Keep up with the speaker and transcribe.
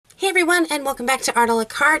everyone, and welcome back to Art a la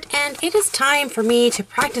Carte, and it is time for me to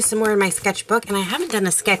practice some more in my sketchbook, and I haven't done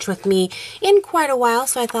a sketch with me in quite a while,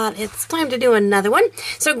 so I thought it's time to do another one.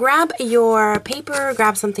 So grab your paper,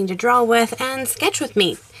 grab something to draw with, and sketch with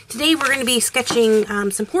me. Today we're going to be sketching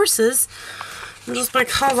some horses, just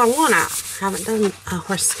because I wanna. Haven't done a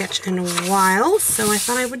horse sketch in a while, so I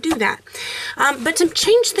thought I would do that. But to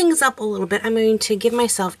change things up a little bit, I'm going to give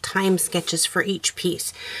myself time sketches for each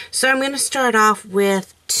piece. So I'm going to start off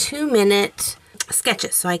with 2-minute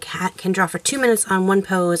sketches, so I can draw for 2 minutes on one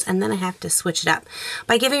pose, and then I have to switch it up.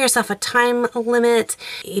 By giving yourself a time limit,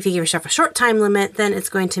 if you give yourself a short time limit, then it's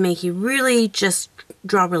going to make you really just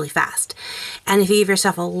draw really fast. And if you give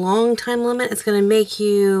yourself a long time limit, it's going to make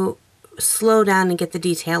you slow down and get the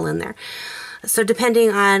detail in there. So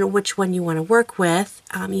depending on which one you want to work with,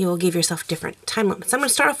 you will give yourself different time limits. I'm going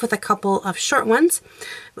to start off with a couple of short ones,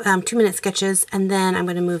 2-minute sketches, and then I'm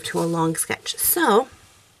going to move to a long sketch. So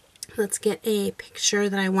let's get a picture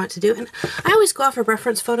that I want to do. And I always go off of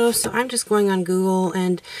reference photos, so I'm just going on Google,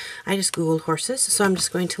 and I just Googled horses. So I'm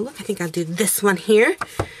just going to look. I think I'll do this one here.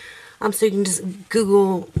 So you can just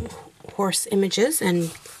Google horse images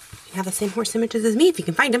and have the same horse images as me if you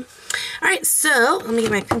can find them. Alright, so let me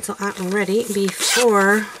get my pencil out and ready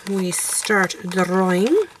before we start drawing.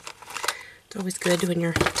 It's always good when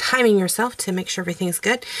you're timing yourself to make sure everything's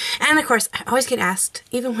good. And of course, I always get asked,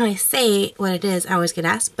 even when I say what it is, I always get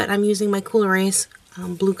asked, but I'm using my Cool Erase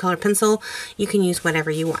blue color pencil. You can use whatever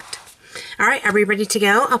you want. Alright, are we ready to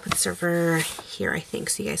go? I'll put this over here, I think,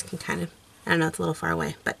 so you guys can kind of, I don't know, it's a little far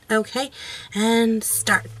away, but okay. And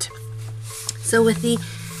start. So with the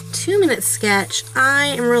 2-minute sketch, I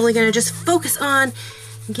am really going to just focus on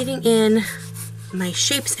getting in my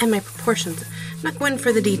shapes and my proportions. I'm not going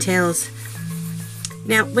for the details.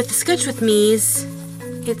 Now, with the sketch with me's,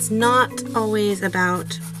 it's not always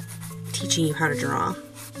about teaching you how to draw.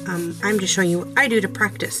 I'm just showing you what I do to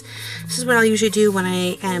practice. This is what I'll usually do when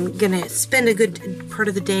I am going to spend a good part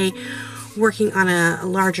of the day working on a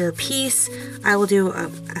larger piece. I will do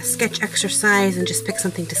a sketch exercise and just pick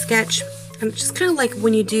something to sketch. And it's just kind of like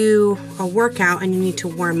when you do a workout and you need to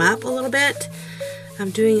warm up a little bit. I'm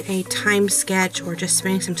doing a time sketch or just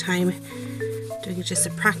spending some time doing just a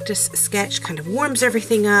practice sketch, kind of warms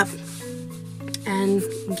everything up and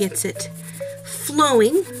gets it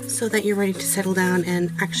flowing so that you're ready to settle down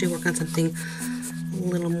and actually work on something a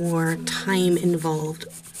little more time involved.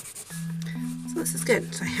 So this is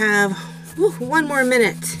good. So I have 1 more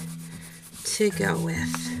minute to go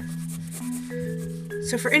with.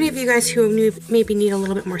 So for any of you guys who maybe need a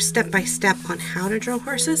little bit more step-by-step on how to draw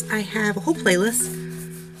horses, I have a whole playlist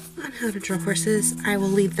on how to draw horses. I will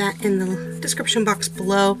leave that in the description box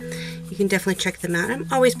below. You can definitely check them out. I'm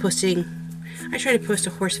always posting, I try to post a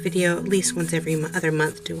horse video at least once every other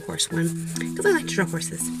month, do a horse one, because I like to draw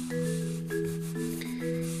horses.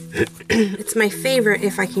 It's my favorite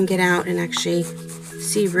if I can get out and actually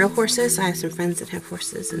see real horses. I have some friends that have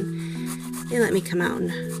horses and they let me come out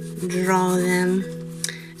and draw them.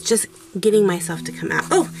 Just getting myself to come out.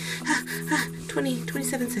 Oh,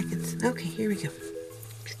 27 seconds. Okay, here we go.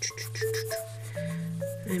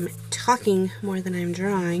 I'm talking more than I'm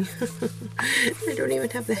drawing. I don't even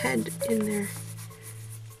have the head in there.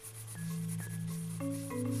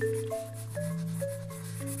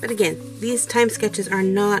 But again, these time sketches are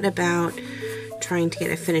not about trying to get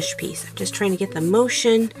a finished piece. I'm just trying to get the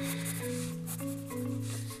motion,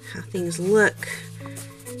 how things look,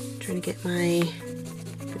 trying to get my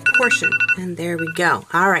proportion, and there we go.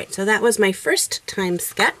 Alright, so that was my first time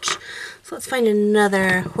sketch. So let's find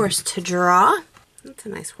another horse to draw. That's a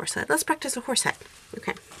nice horse head. Let's practice a horse head.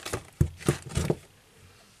 Okay.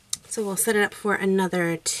 So we'll set it up for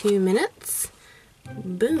another 2 minutes.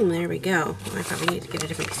 Boom, there we go. I probably need to get a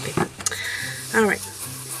different piece of paper. Alright.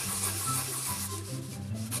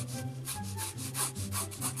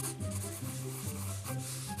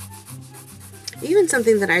 Even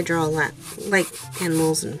something that I draw a lot, like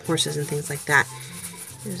animals and horses and things like that,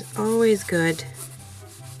 is always good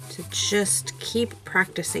to just keep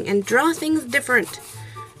practicing and draw things different.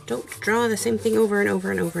 Don't draw the same thing over and over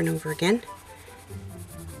and over and over again.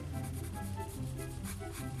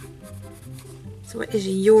 So what is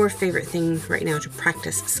your favorite thing right now to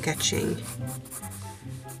practice sketching?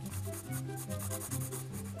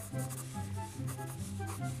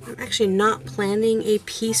 I'm actually not planning a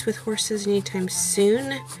piece with horses anytime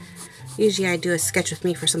soon. Usually I do a sketch with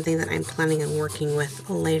me for something that I'm planning on working with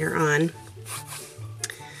later on.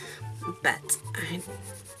 But I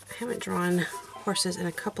haven't drawn horses in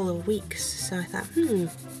a couple of weeks, so I thought,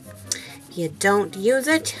 you don't use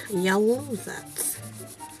it, you lose it.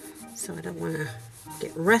 So I don't want to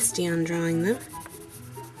get rusty on drawing them.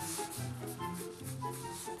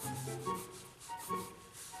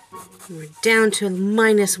 We're down to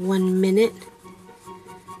 -1 minute.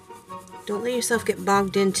 Don't let yourself get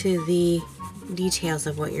bogged into the details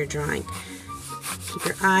of what you're drawing. Keep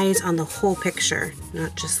your eyes on the whole picture,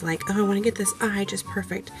 not just like, oh, I want to get this eye just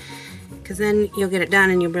perfect. Because then you'll get it done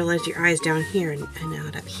and you'll realize your eye's down here and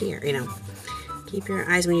not up here, you know. Keep your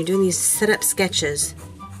eyes, when you're doing these setup sketches,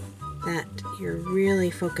 that you're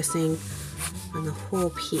really focusing on the whole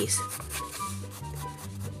piece.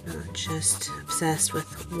 Not just obsessed with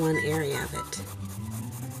one area of it.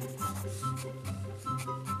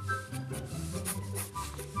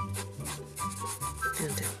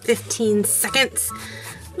 And 15 seconds.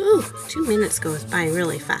 Ooh, 2 minutes goes by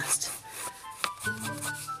really fast.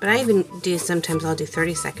 But I even do, sometimes I'll do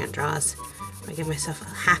 30-second draws. I give myself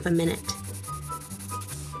half a minute.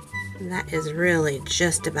 And that is really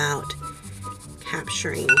just about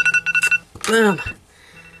capturing,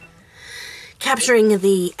 capturing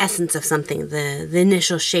the essence of something, the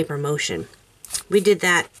initial shape or motion. We did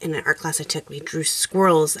that in an art class I took. We drew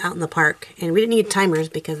squirrels out in the park, and we didn't need timers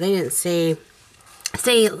because they didn't stay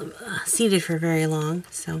seated for very long.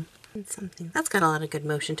 So it's something that's got a lot of good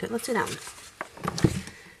motion to it. Let's do that one.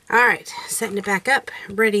 All right, setting it back up.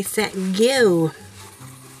 Ready, set, go.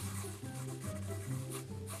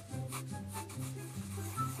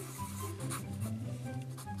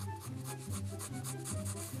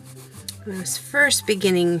 When I was first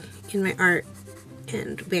beginning in my art,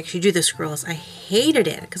 and we actually do the squirrels, I hated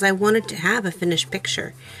it because I wanted to have a finished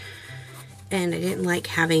picture. And I didn't like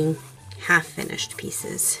having half-finished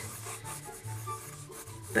pieces.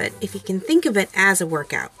 But if you can think of it as a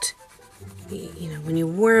workout, you know, when you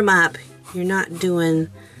warm up, you're not doing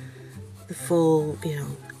the full, you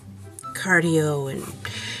know, cardio and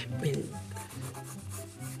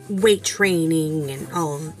weight training and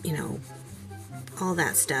all, you know, all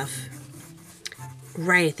that stuff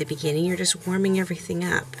right at the beginning. You're just warming everything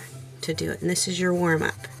up to do it. And this is your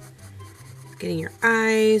warm-up. Getting your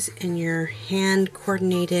eyes and your hand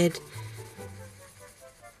coordinated.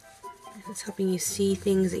 It's helping you see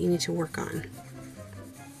things that you need to work on.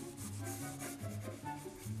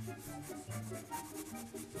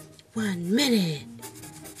 One minute.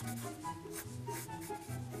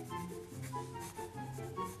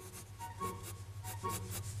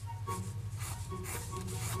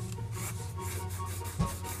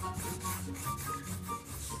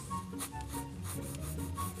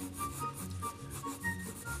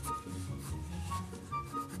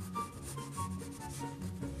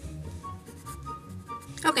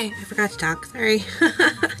 Okay, I forgot to talk, sorry.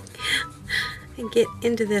 I get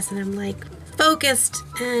into this and I'm like focused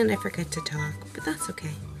and I forget to talk, but that's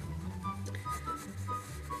okay.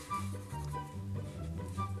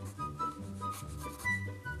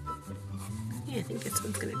 Yeah, I think this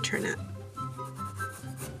one's gonna turn out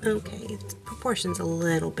okay. Its proportion's a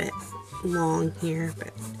little bit long here,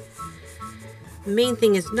 but the main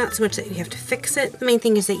thing is not so much that you have to fix it, the main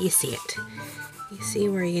thing is that you see it. You see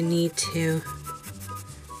where you need to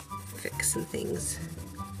fix some things.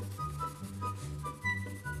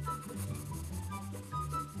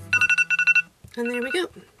 And there we go.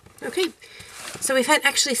 Okay, so we've had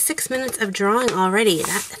actually 6 minutes of drawing already.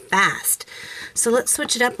 That's fast. So let's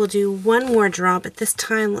switch it up. We'll do one more draw, but this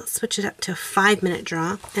time let's switch it up to a 5-minute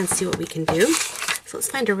draw and see what we can do. So let's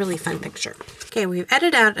find a really fun picture. Okay, we've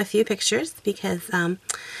edited out a few pictures because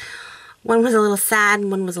one was a little sad and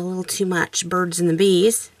one was a little too much birds and the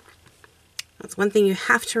bees. That's one thing you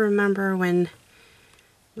have to remember when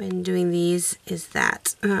doing these, is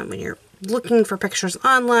that when you're looking for pictures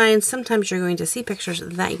online, sometimes you're going to see pictures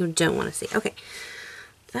that you don't want to see. Okay,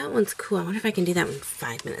 that one's cool. I wonder if I can do that in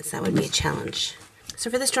 5 minutes. That would be a challenge.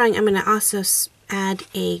 So for this drawing, I'm going to also add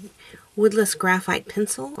a woodless graphite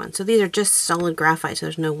pencil. So these are just solid graphite, so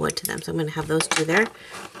there's no wood to them. So I'm going to have those two there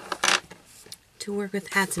to work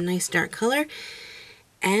with, add some nice dark color.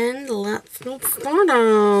 And let's get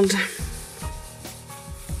started.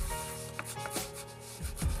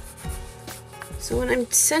 So when I'm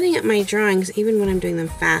setting up my drawings, even when I'm doing them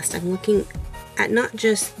fast, I'm looking at not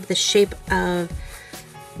just the shape of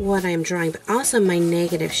what I'm drawing, but also my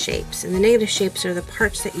negative shapes. And the negative shapes are the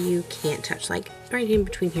parts that you can't touch, like right in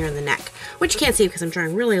between here on the neck, which you can't see because I'm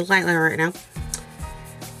drawing really lightly right now.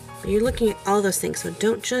 But you're looking at all those things, so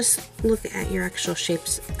don't just look at your actual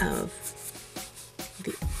shapes of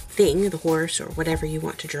the thing, the horse, or whatever you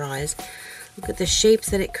want to draw as. Look at the shapes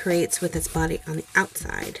that it creates with its body on the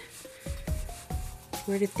outside.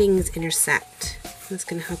 Where do things intersect? That's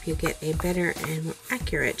going to help you get a better and more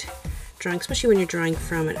accurate drawing, especially when you're drawing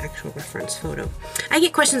from an actual reference photo. I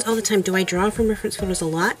get questions all the time, do I draw from reference photos a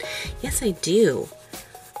lot? Yes, I do.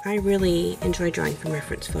 I really enjoy drawing from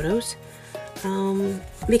reference photos.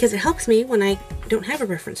 because it helps me when I don't have a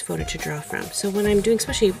reference photo to draw from. So when I'm doing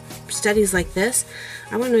especially studies like this,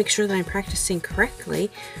 I want to make sure that I'm practicing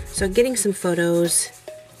correctly. So getting some photos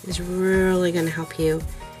is really going to help you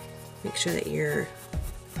make sure that you're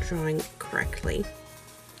drawing correctly.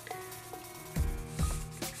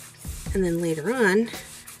 And then later on,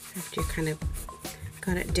 after you kind of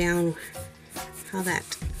got it down how that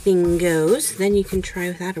thing goes, then you can try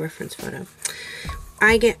without a reference photo.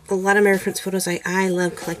 I get a lot of my reference photos. I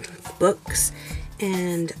love collecting books,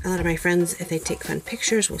 and a lot of my friends, if they take fun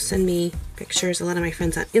pictures, will send me pictures. A lot of my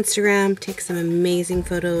friends on Instagram take some amazing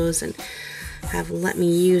photos and have let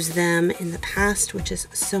me use them in the past, which is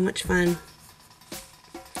so much fun.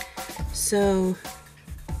 So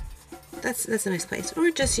that's a nice place. Or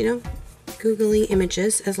just, you know, Googling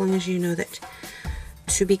images, as long as you know that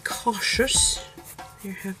to be cautious.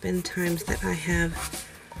 There have been times that I have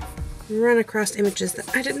run across images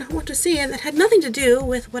that I didn't know what to see and that had nothing to do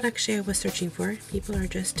with what actually I was searching for. People are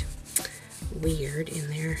just weird in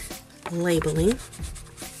their labeling.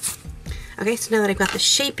 Okay, so now that I've got the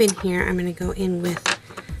shape in here, I'm going to go in with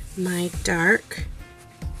my dark.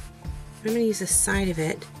 I'm going to use the side of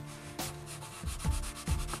it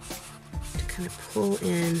to kind of pull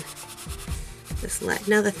in this lead.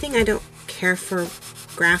 Now the thing I don't care for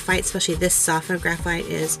graphite, especially this softened graphite,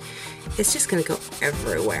 is it's just going to go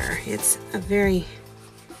everywhere. It's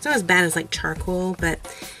not as bad as like charcoal, but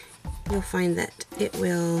you'll find that it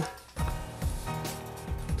will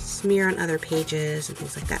smear on other pages and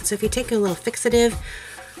things like that. So if you take a little fixative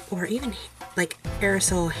or even like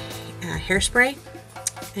aerosol hairspray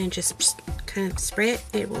and just kind of spray it,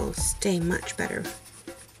 it will stay much better.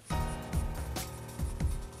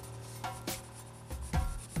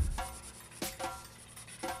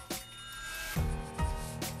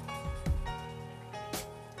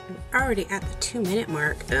 Already at the 2-minute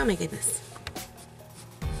mark. Oh my goodness.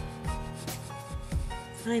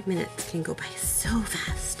 5 minutes can go by so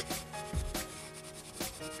fast.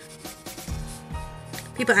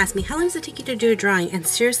 People ask me, how long does it take you to do a drawing? And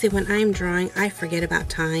seriously, when I'm drawing, I forget about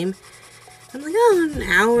time. I'm like, oh, an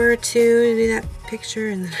hour or two to do that picture.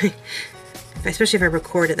 And then especially if I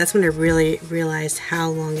record it, that's when I really realize how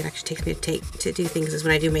long it actually takes me to do things, is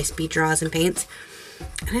when I do my speed draws and paints.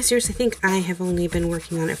 And I seriously think I have only been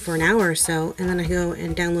working on it for an hour or so, and then I go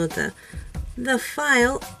and download the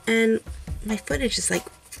file, and my footage is like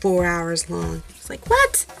 4 hours long. It's like,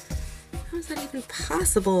 what? How is that even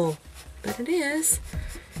possible? But it is.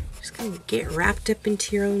 Just kind of get wrapped up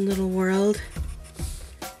into your own little world.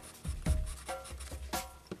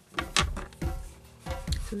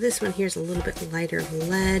 So this one here is a little bit lighter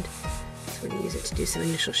lead, so we're going to use it to do some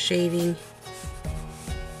initial shading.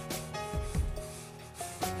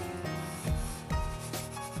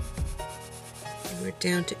 We're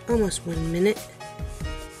down to almost 1 minute.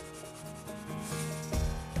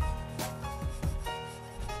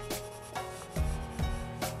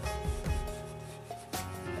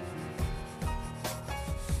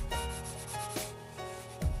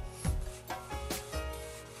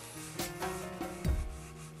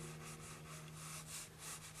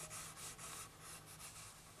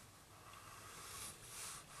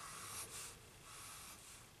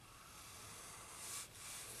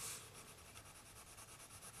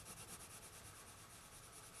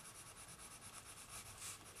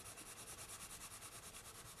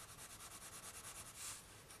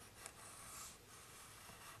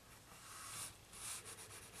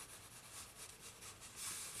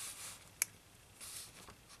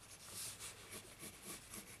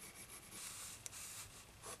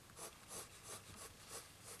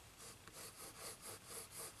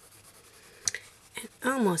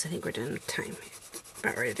 Almost, I think we're done with time.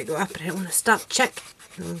 About ready to go up, but I don't want to stop check.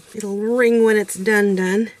 It'll ring when it's done.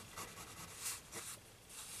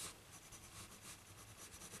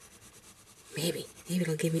 Maybe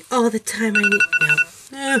it'll give me all the time I need.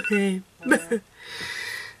 No. Okay.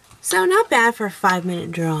 So not bad for a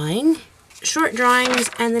 5-minute drawing. Short drawings,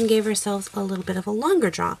 and then gave ourselves a little bit of a longer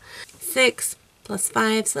draw. 6 plus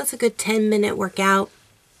 5, so that's a good 10-minute workout.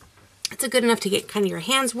 It's good enough to get kind of your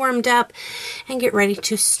hands warmed up and get ready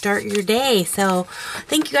to start your day. So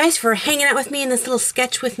thank you guys for hanging out with me in this little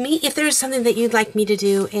sketch with me. If there's something that you'd like me to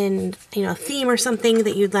do in, a theme or something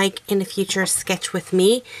that you'd like in the future, sketch with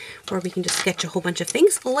me, or we can just sketch a whole bunch of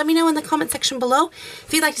things, let me know in the comment section below. If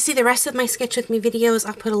you'd like to see the rest of my sketch with me videos,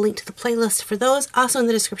 I'll put a link to the playlist for those also in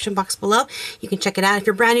the description box below. You can check it out. If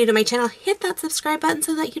you're brand new to my channel, hit that subscribe button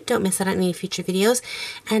so that you don't miss out on any future videos.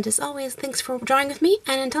 And as always, thanks for drawing with me,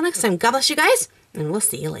 and until next time, God bless you guys, and we'll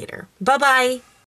see you later. Bye-bye.